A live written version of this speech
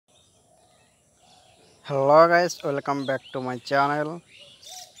Hello guys, welcome back to my channel.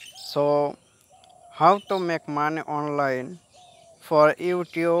 So how to make money online for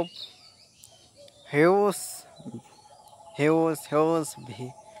YouTube? Huge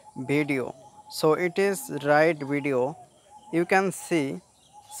video. So it is right video, you can see.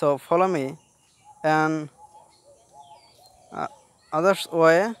 So follow me and others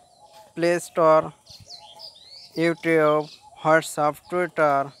way: Play Store, YouTube, WhatsApp,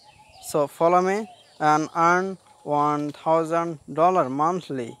 Twitter. So follow me and earn $1,000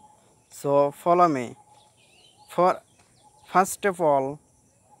 monthly. So follow me. For first of all,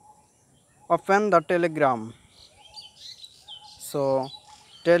 open the Telegram. So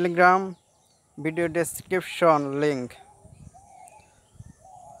Telegram video description link.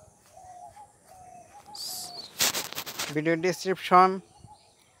 Video description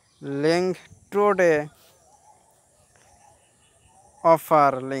link today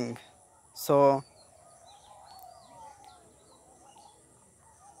offer link. So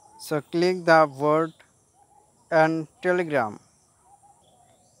click the word and Telegram.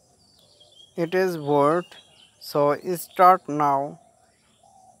 It is word. So start now.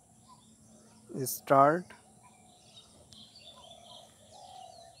 Start.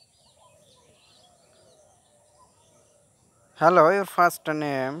 Hello, your first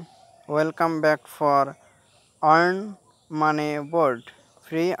name. Welcome back for earn money board.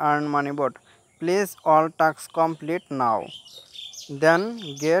 Free earn money board. Please all tasks complete now. Then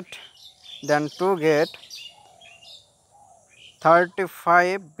to get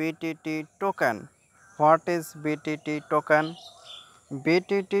 35 BTT token. What is BTT token?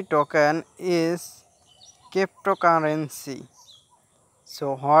 BTT token is cryptocurrency.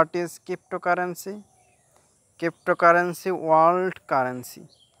 So what is cryptocurrency? Cryptocurrency world currency.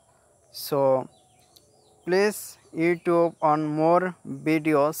 So please YouTube on more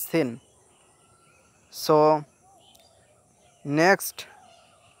videos seen. So next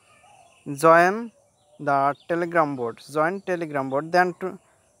join the Telegram board. Join Telegram board,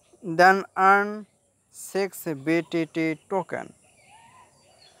 then earn 6 BTT token.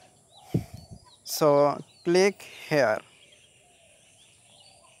 So click here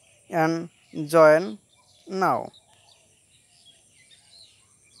and join now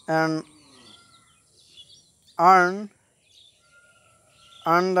and earn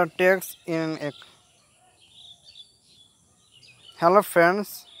the text in a hello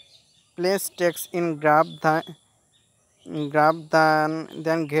friends. Please text in grab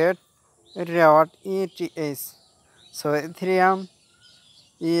then get reward ETH. So Ethereum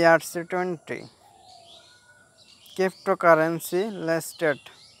ERC20 cryptocurrency listed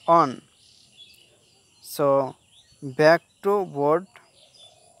on. So back to board.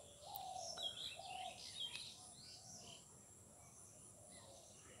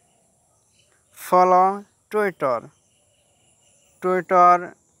 Follow Twitter.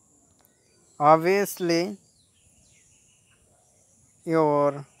 Obviously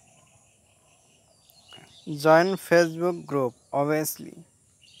your join Facebook group. Obviously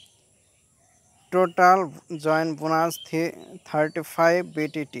total join bonus 35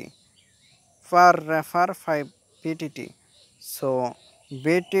 BTT per refer 5 BTT. So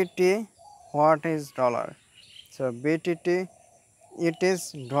BTT, what is dollar? So BTT, it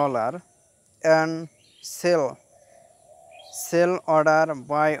is dollar. And sell order,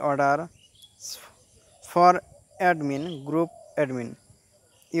 buy order for admin, group admin.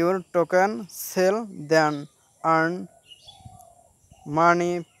 Your token sell, then earn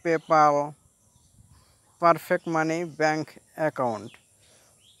money, PayPal, perfect money, bank account.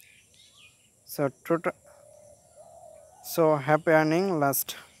 So total, so happy earning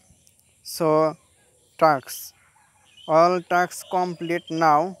last. So tax, all tax complete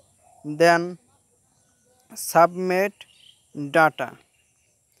now. Then submit data.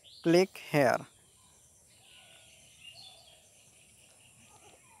 Click here.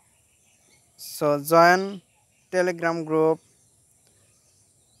 So join Telegram group.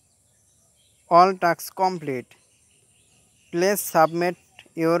 All tasks complete. Please submit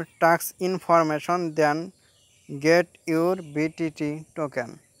your tax information, then get your BTT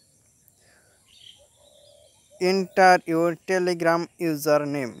token. Enter your Telegram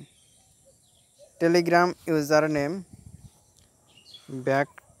username. Back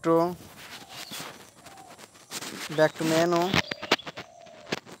to menu,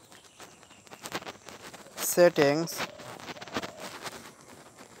 settings,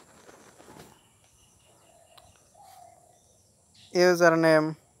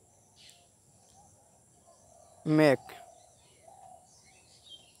 username, make.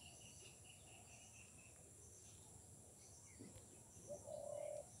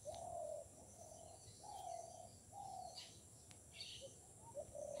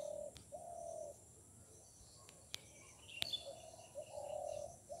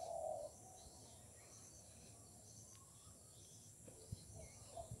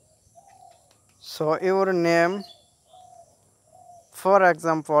 So your name, for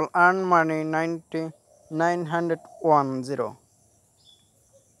example, earn money 910.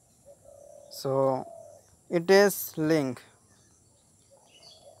 So it is link.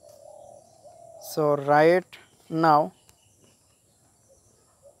 So write now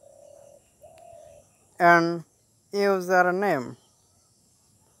and username.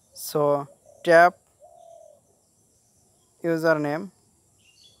 So tap username,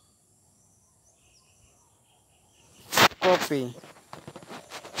 copy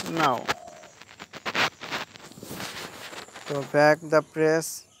now. So back the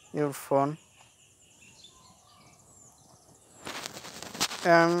press your phone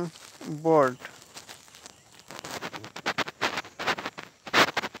and board.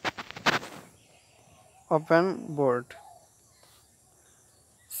 Open board.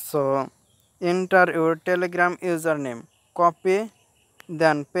 So enter your Telegram username. Copy,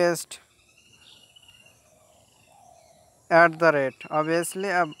 then paste at the rate. Obviously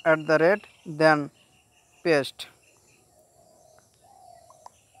at the rate, then paste.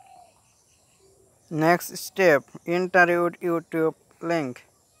 Next step, enter your YouTube link.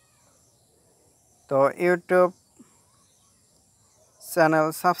 So YouTube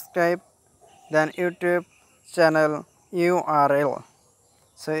channel subscribe, then YouTube channel URL.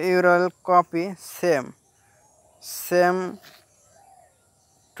 So URL copy same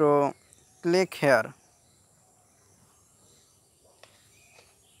to click here.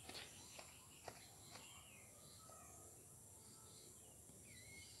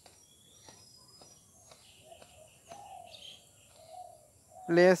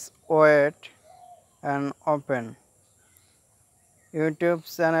 Please wait and open YouTube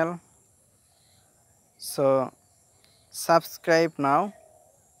channel. So subscribe now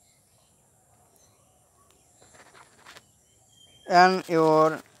and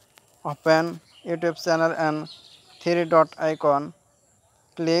your open YouTube channel and three dot icon,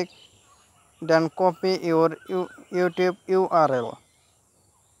 click, then copy your YouTube URL.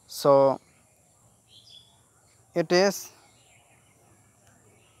 So it is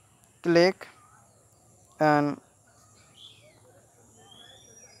click and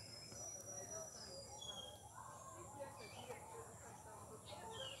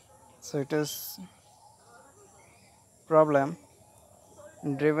so it is problem,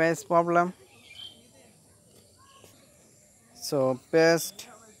 device problem. So paste,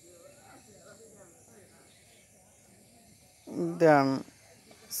 then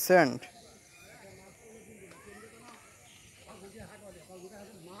send.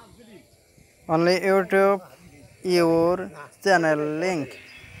 Only YouTube your channel link.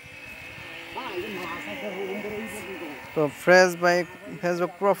 So fresh by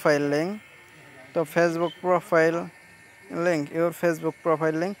Facebook profile link. So Facebook profile link, your Facebook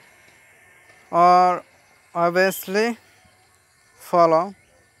profile link, or obviously follow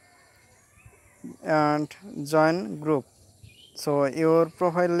and join group. So your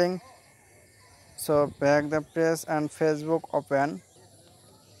profile link. So back the press and Facebook open.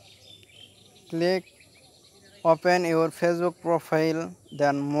 Click open your Facebook profile,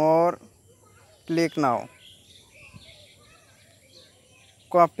 then more, click now.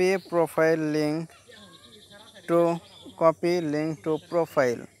 Copy profile link to copy link to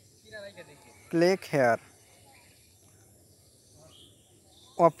profile. Click here.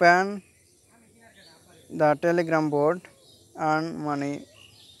 Open the Telegram board, earn money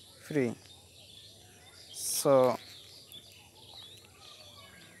free. So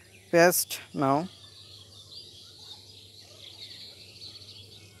paste now.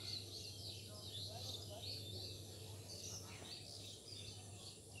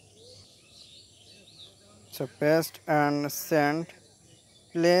 So paste and send.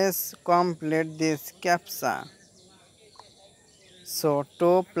 Please complete this CAPTCHA. So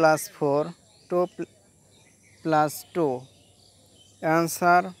 2 plus 4, 2 plus 2,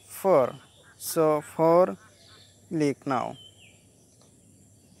 answer 4. So 4, click now.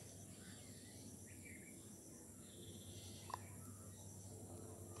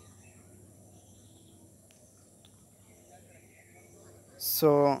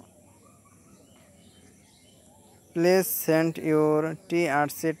 So please send your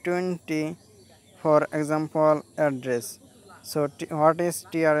TRC20 for example address. So what is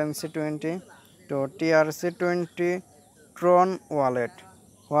TRC20? To TRC20 Tron wallet.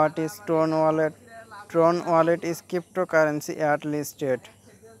 What is Tron wallet? Tron wallet is cryptocurrency at listed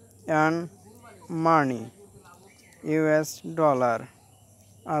and money, US dollar,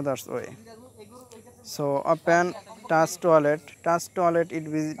 others way. So open Task Wallet. Task Wallet it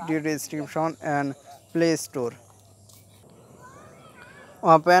will the description and Play Store.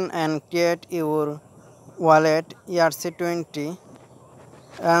 Open and create your wallet ERC20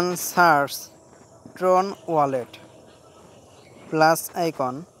 and search Tron wallet plus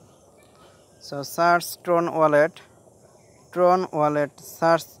icon. So search Tron wallet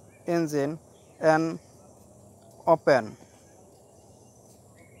search engine and open.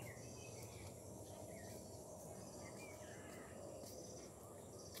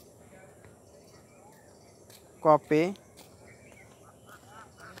 Copy,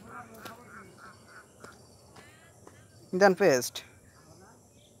 then paste.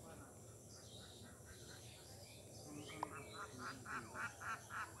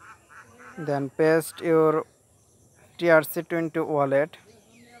 Then paste your TRC20 wallet.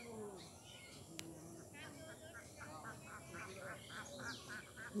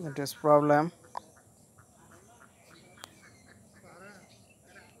 That is problem.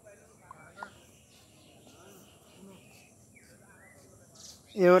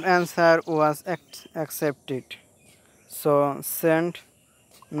 Your answer was accepted. So send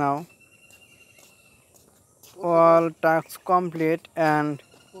now. All tasks complete and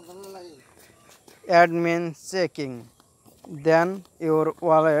admin checking. Then your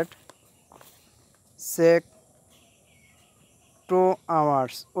wallet check 2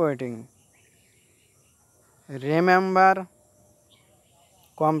 hours waiting. Remember,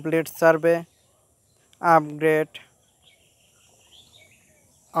 complete survey, upgrade,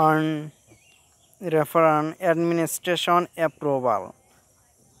 earn, referral, administration approval.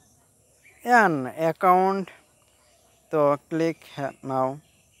 An account, so click now.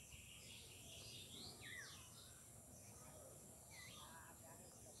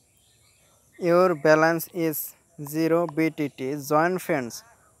 Your balance is 0 BTT. Join friends,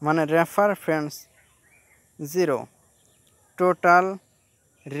 refer friends 0. Total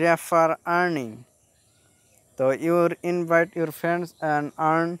refer earning. So you invite your friends and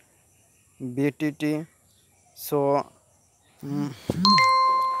earn BTT. So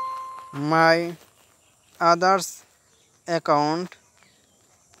my others account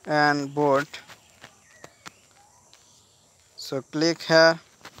and bot. So click here,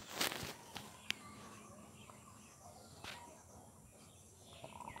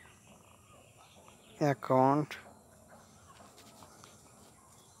 account,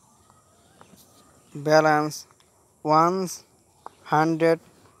 balance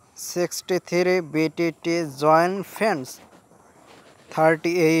 163 BTT, join friends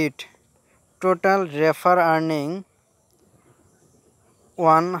 38, total refer earning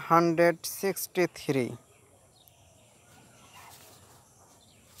 163.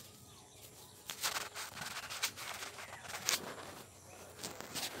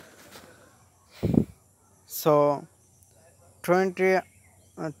 So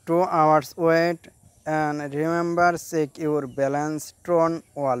 22 hours wait, and remember check your balance Tron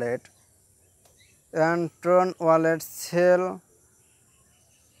wallet, and Tron wallet sell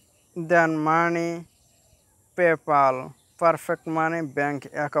then money, PayPal, perfect money bank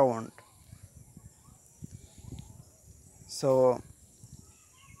account. So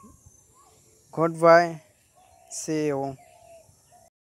goodbye, see you.